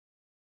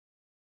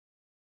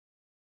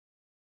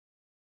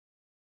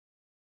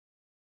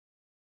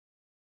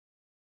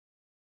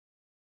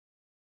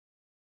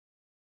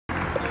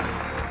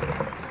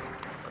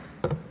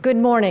Good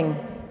morning.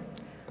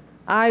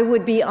 I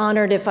would be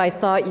honored if I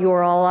thought you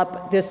were all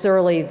up this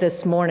early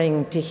this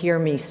morning to hear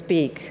me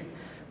speak,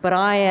 but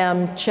I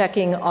am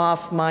checking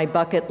off my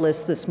bucket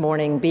list this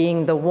morning,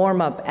 being the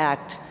warm-up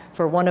act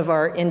for one of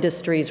our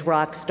industry's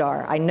rock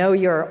star. I know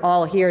you're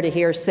all here to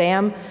hear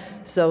Sam,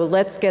 so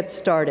let's get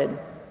started.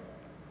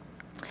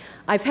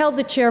 I've held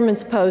the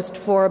chairman's post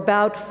for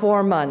about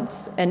 4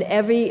 months, and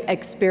every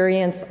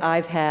experience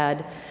I've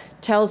had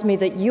tells me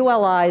that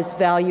ULI's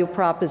value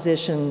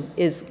proposition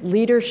is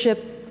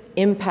leadership,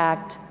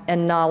 impact,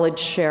 and knowledge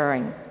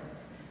sharing.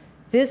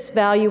 This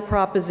value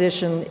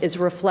proposition is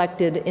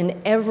reflected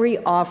in every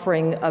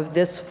offering of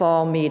this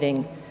fall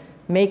meeting,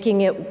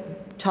 making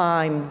it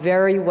time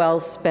very well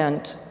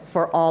spent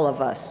for all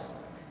of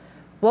us.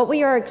 What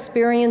we are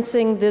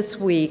experiencing this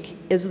week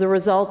is the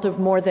result of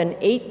more than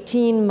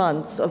 18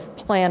 months of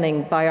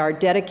planning by our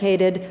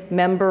dedicated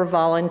member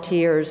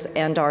volunteers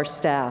and our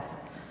staff.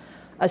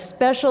 A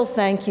special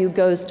thank you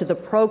goes to the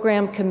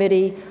program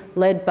committee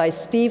led by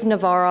Steve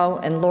Navarro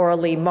and Laura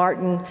Lee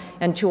Martin,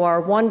 and to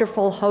our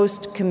wonderful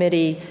host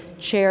committee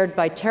chaired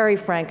by Terry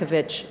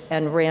Frankovich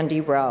and Randy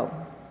Rowe.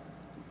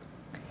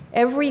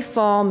 Every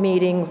fall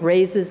meeting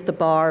raises the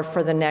bar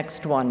for the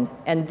next one,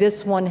 and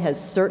this one has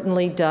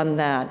certainly done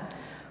that,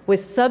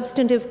 with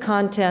substantive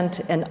content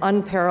and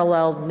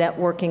unparalleled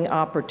networking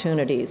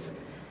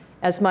opportunities.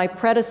 As my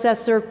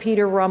predecessor,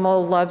 Peter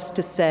Rummel, loves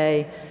to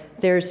say,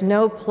 there's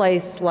no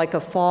place like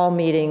a fall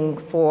meeting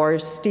for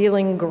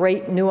stealing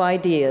great new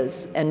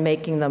ideas and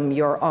making them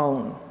your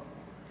own.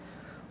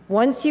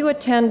 Once you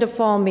attend a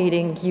fall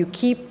meeting, you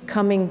keep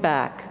coming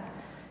back.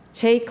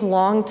 Take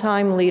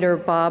longtime leader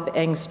Bob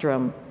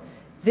Engstrom.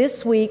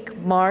 This week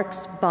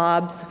marks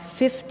Bob's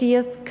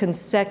 50th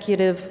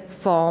consecutive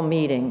fall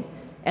meeting,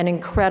 an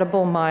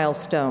incredible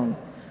milestone.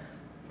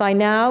 By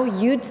now,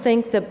 you'd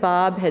think that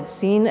Bob had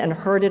seen and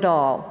heard it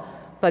all,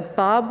 but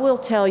Bob will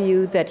tell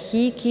you that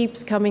he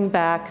keeps coming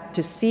back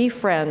to see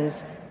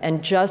friends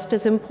and, just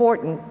as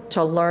important,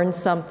 to learn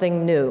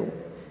something new.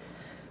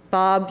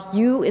 Bob,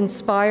 you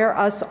inspire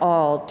us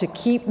all to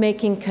keep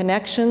making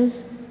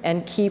connections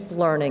and keep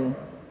learning.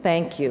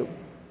 Thank you.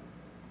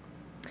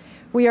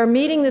 We are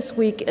meeting this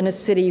week in a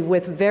city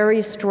with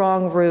very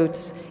strong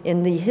roots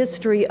in the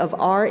history of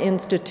our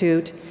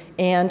institute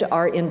and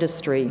our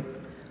industry.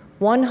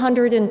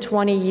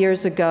 120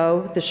 years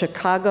ago, the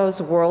Chicago's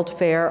World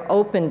Fair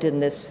opened in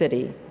this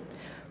city.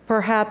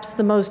 Perhaps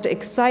the most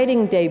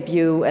exciting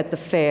debut at the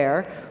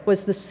fair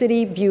was the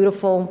City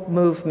Beautiful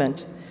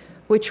movement,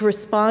 which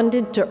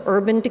responded to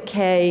urban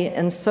decay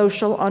and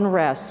social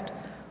unrest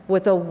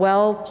with a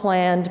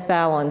well-planned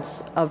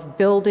balance of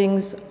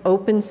buildings,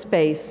 open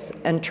space,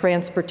 and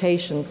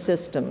transportation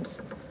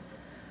systems.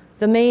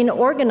 The main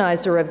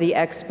organizer of the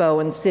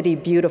expo in City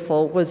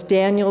Beautiful was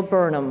Daniel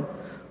Burnham,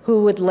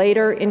 who would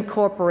later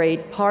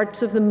incorporate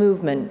parts of the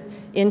movement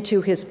into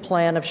his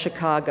plan of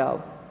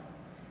Chicago.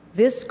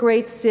 This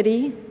great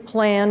city,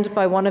 planned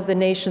by one of the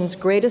nation's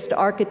greatest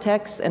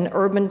architects and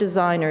urban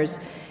designers,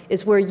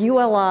 is where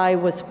ULI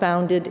was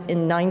founded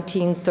in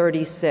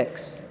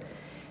 1936.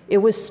 It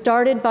was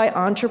started by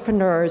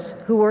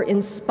entrepreneurs who were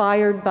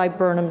inspired by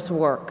Burnham's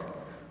work,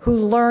 who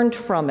learned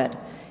from it,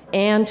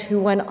 and who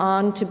went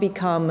on to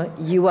become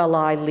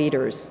ULI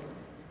leaders.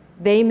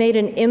 They made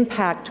an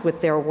impact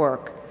with their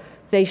work.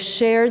 They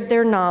shared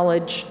their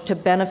knowledge to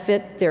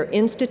benefit their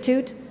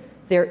institute,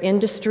 their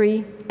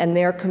industry, and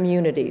their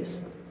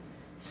communities.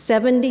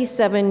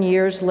 77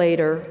 years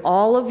later,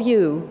 all of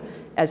you,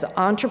 as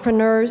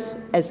entrepreneurs,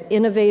 as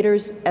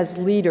innovators, as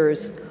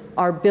leaders,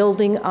 are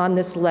building on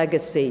this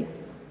legacy.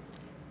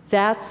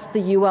 That's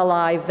the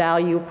ULI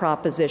value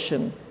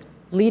proposition: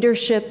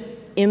 leadership,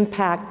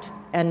 impact,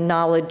 and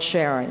knowledge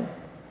sharing.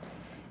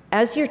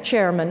 As your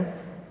chairman,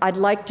 I'd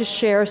like to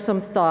share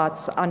some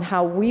thoughts on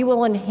how we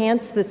will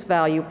enhance this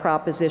value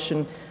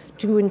proposition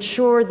to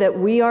ensure that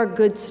we are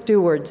good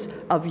stewards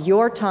of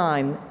your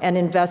time and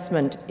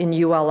investment in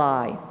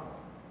ULI.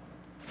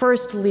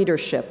 First,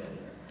 leadership.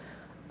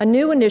 A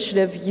new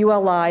initiative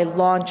ULI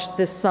launched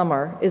this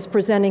summer is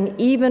presenting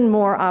even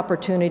more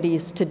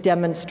opportunities to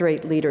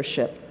demonstrate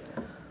leadership.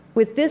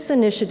 With this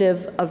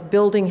initiative of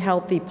building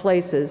healthy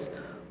places,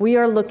 we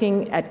are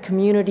looking at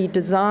community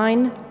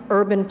design,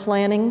 urban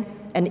planning,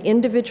 and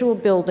individual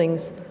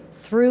buildings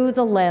through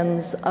the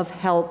lens of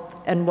health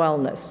and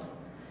wellness.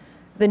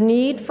 The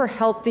need for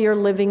healthier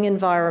living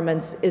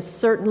environments is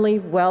certainly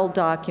well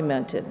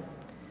documented.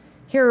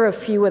 Here are a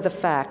few of the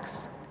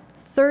facts.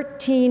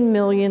 13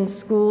 million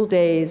school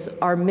days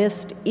are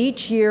missed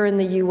each year in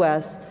the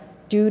US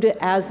due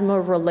to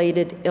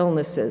asthma-related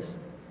illnesses.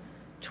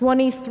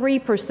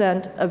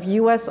 23% of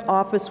US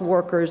office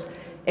workers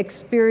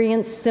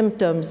experience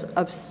symptoms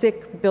of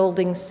sick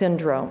building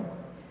syndrome,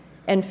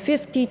 and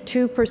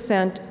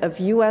 52% of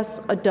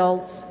US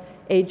adults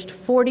aged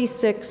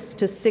 46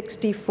 to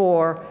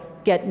 64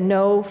 get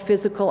no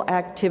physical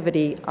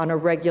activity on a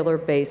regular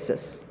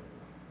basis.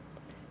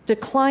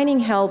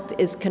 Declining health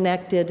is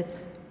connected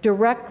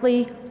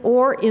directly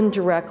or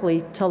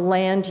indirectly to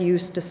land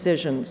use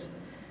decisions.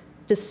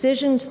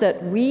 decisions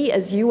that we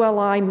as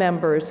ULI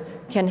members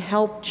can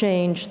help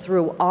change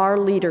through our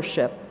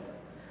leadership.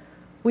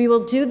 We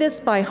will do this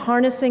by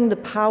harnessing the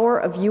power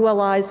of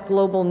ULI's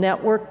global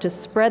network to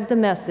spread the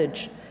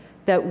message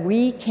that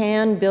we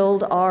can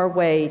build our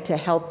way to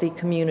healthy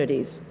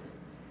communities.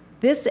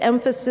 This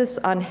emphasis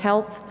on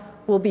health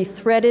will be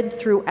threaded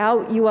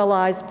throughout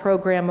ULI's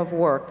program of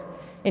work,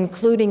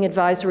 including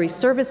advisory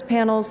service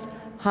panels,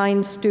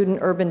 Heinz Student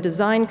Urban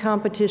Design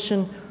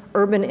Competition,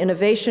 Urban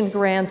Innovation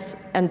Grants,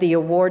 and the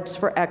Awards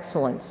for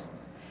Excellence.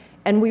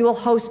 And we will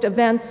host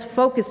events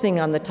focusing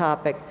on the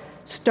topic,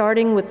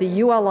 starting with the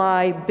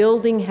ULI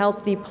Building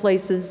Healthy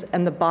Places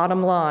and the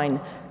Bottom Line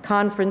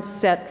conference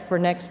set for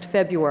next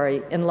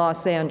February in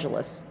Los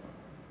Angeles.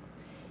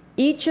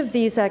 Each of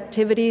these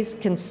activities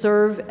can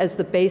serve as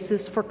the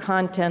basis for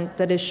content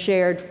that is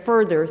shared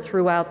further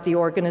throughout the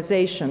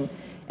organization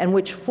and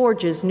which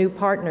forges new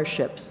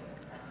partnerships.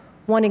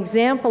 One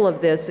example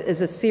of this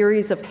is a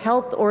series of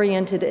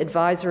health-oriented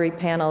advisory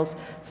panels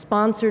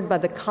sponsored by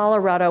the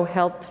Colorado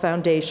Health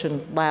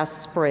Foundation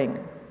last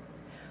spring.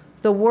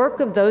 The work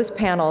of those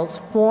panels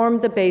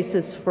formed the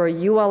basis for a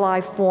ULI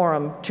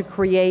forum to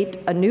create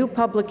a new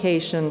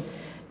publication,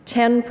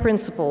 10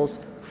 Principles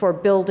for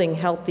Building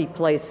Healthy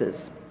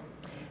Places.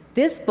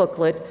 This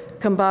booklet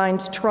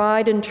combines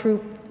tried and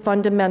true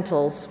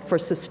fundamentals for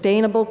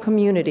sustainable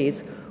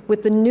communities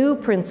with the new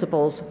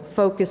principles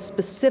focused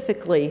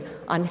specifically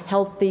on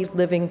healthy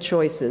living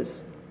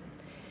choices.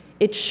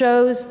 It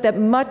shows that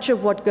much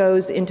of what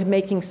goes into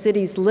making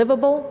cities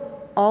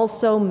livable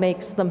also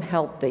makes them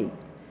healthy.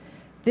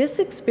 This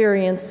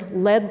experience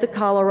led the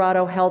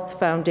Colorado Health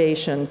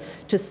Foundation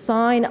to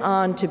sign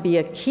on to be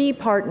a key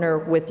partner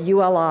with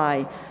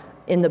ULI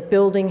in the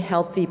Building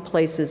Healthy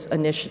Places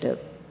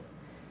initiative.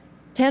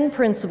 10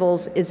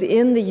 Principles is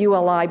in the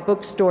ULI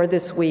bookstore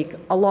this week,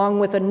 along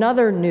with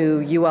another new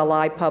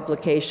ULI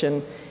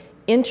publication,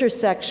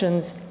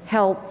 Intersections,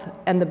 Health,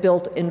 and the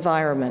Built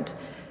Environment.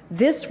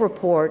 This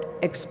report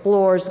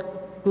explores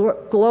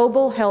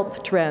global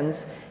health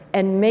trends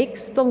and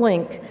makes the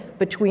link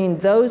between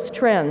those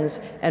trends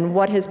and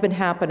what has been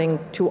happening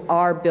to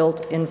our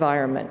built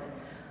environment.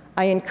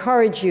 I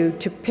encourage you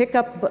to pick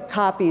up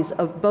copies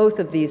of both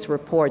of these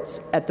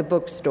reports at the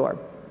bookstore.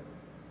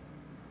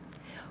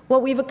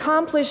 What we've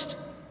accomplished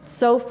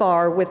so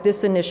far with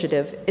this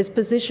initiative is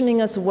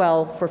positioning us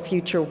well for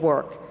future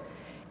work.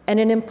 And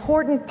an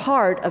important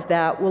part of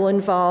that will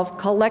involve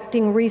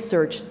collecting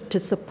research to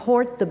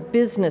support the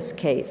business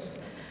case,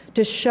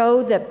 to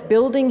show that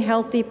building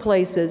healthy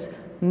places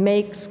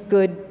makes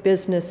good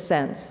business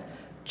sense,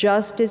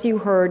 just as you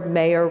heard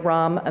Mayor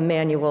Rahm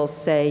Emanuel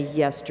say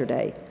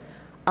yesterday.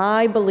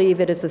 I believe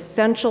it is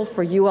essential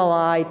for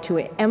ULI to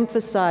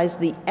emphasize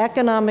the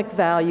economic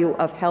value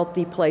of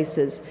healthy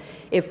places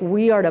if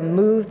we are to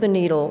move the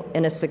needle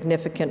in a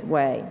significant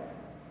way.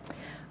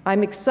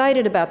 I'm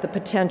excited about the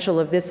potential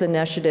of this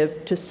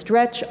initiative to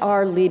stretch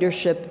our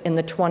leadership in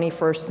the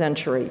 21st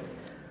century.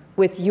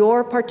 With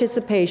your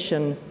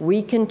participation,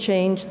 we can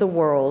change the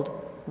world,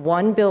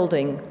 one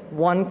building,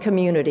 one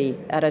community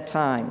at a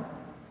time.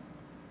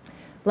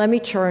 Let me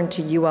turn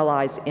to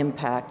ULI's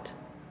impact.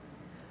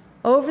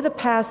 Over the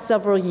past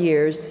several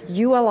years,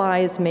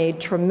 ULI has made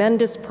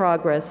tremendous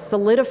progress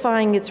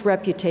solidifying its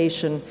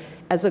reputation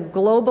as a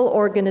global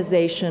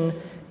organization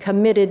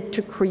committed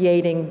to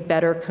creating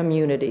better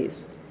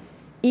communities.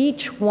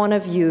 Each one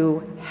of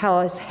you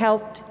has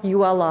helped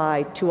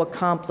ULI to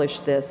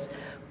accomplish this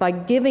by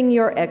giving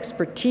your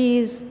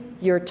expertise,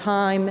 your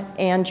time,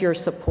 and your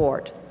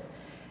support.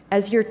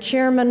 As your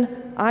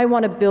chairman, I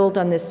want to build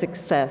on this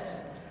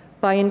success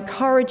by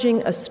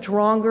encouraging a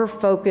stronger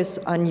focus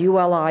on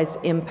ULI's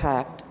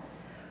impact,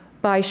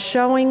 by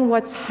showing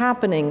what's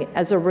happening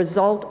as a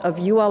result of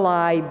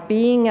ULI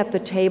being at the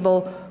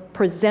table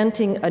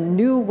presenting a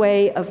new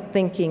way of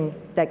thinking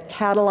that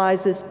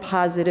catalyzes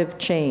positive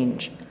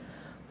change,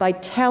 by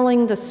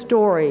telling the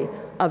story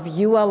of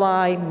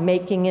ULI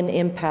making an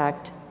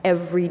impact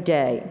every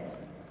day.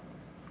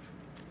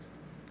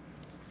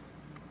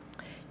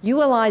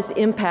 ULI's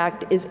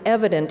impact is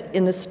evident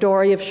in the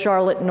story of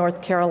Charlotte,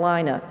 North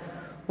Carolina,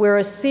 where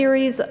a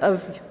series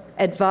of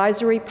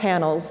advisory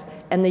panels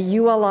and the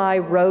ULI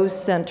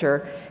Rose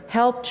Center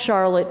helped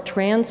Charlotte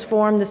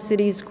transform the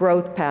city's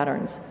growth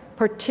patterns,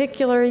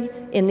 particularly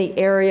in the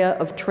area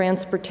of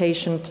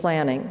transportation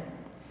planning.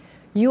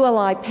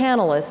 ULI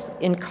panelists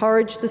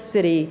encouraged the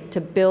city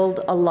to build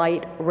a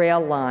light rail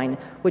line,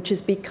 which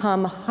has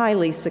become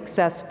highly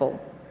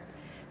successful.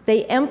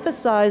 They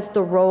emphasized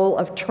the role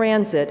of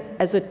transit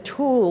as a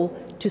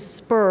tool to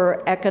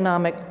spur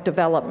economic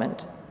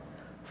development.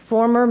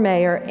 Former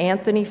Mayor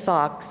Anthony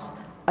Fox,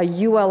 a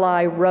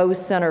ULI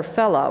Rose Center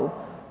Fellow,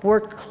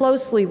 worked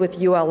closely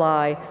with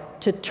ULI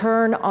to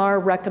turn our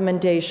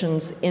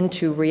recommendations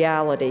into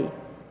reality.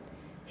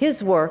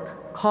 His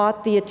work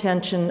caught the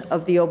attention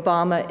of the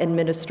Obama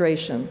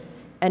administration,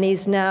 and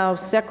he's now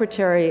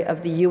Secretary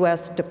of the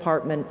U.S.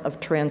 Department of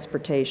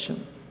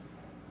Transportation.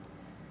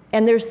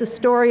 And there's the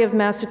story of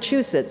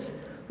Massachusetts,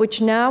 which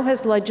now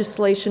has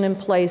legislation in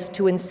place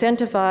to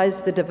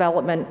incentivize the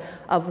development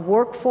of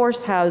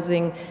workforce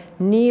housing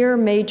near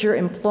major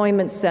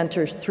employment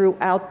centers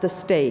throughout the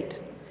state.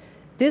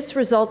 This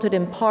resulted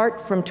in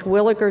part from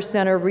Terwilliger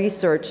Center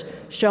research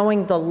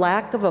showing the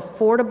lack of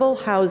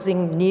affordable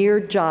housing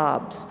near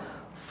jobs,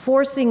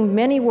 forcing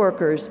many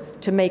workers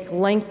to make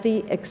lengthy,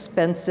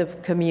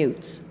 expensive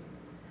commutes.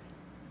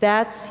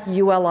 That's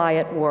ULI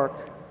at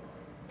work.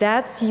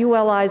 That's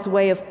ULI's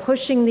way of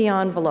pushing the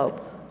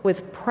envelope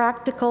with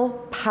practical,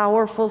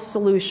 powerful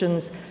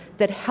solutions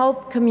that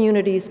help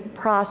communities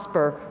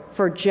prosper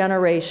for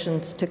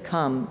generations to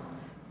come.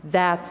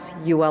 That's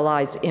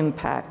ULI's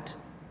impact.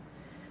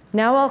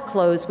 Now I'll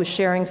close with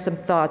sharing some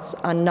thoughts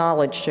on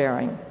knowledge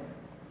sharing.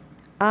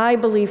 I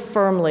believe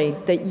firmly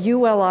that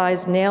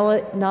ULI's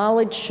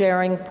knowledge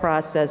sharing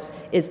process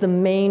is the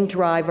main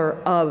driver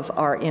of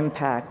our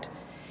impact.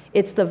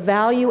 It's the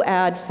value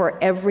add for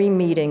every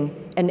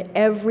meeting and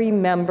every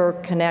member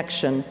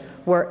connection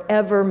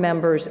wherever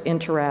members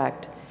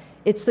interact.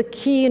 It's the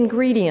key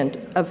ingredient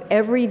of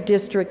every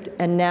district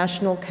and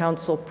national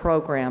council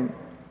program.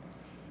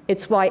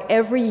 It's why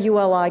every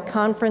ULI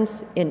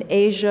conference in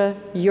Asia,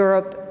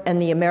 Europe,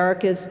 and the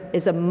Americas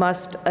is a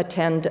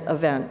must-attend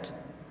event.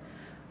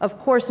 Of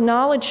course,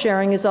 knowledge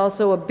sharing is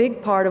also a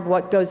big part of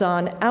what goes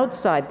on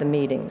outside the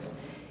meetings.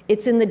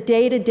 It's in the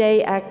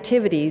day-to-day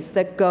activities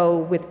that go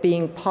with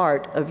being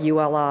part of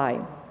ULI.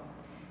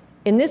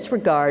 In this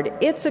regard,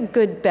 it's a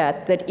good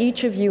bet that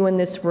each of you in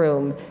this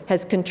room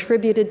has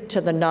contributed to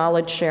the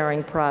knowledge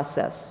sharing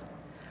process.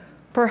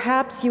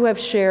 Perhaps you have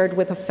shared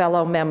with a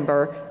fellow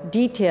member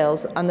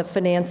details on the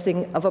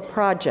financing of a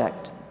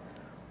project,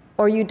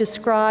 or you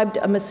described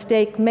a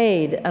mistake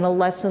made and a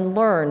lesson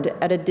learned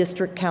at a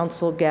district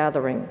council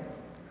gathering,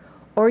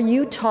 or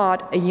you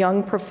taught a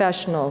young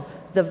professional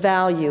the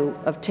value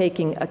of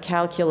taking a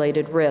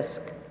calculated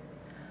risk.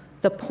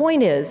 The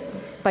point is,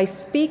 by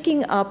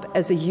speaking up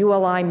as a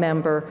ULI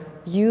member,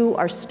 you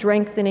are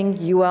strengthening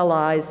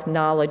ULI's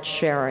knowledge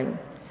sharing.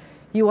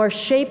 You are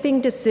shaping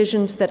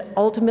decisions that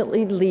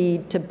ultimately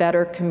lead to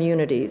better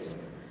communities.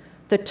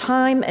 The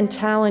time and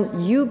talent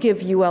you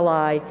give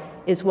ULI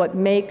is what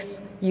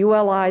makes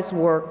ULI's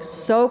work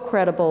so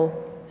credible,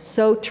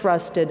 so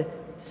trusted,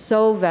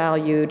 so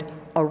valued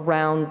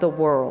around the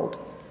world.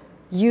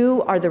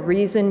 You are the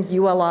reason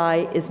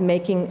ULI is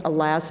making a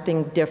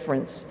lasting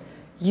difference.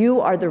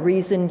 You are the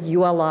reason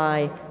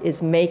ULI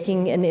is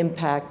making an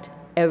impact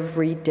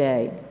every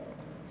day.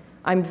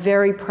 I'm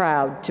very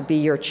proud to be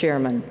your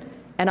chairman,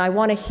 and I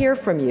want to hear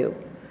from you.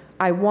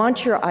 I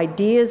want your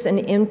ideas and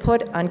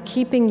input on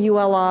keeping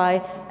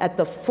ULI at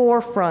the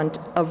forefront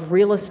of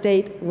real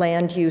estate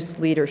land use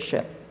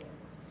leadership.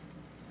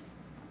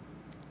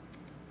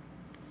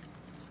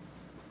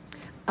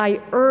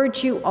 I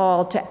urge you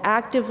all to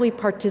actively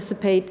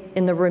participate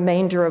in the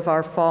remainder of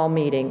our fall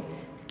meeting.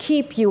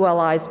 Keep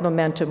ULI's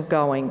momentum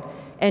going,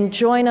 and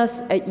join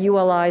us at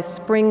ULI's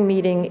spring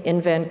meeting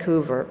in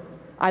Vancouver.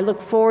 I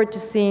look forward to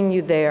seeing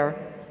you there.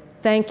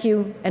 Thank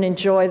you, and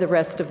enjoy the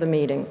rest of the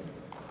meeting.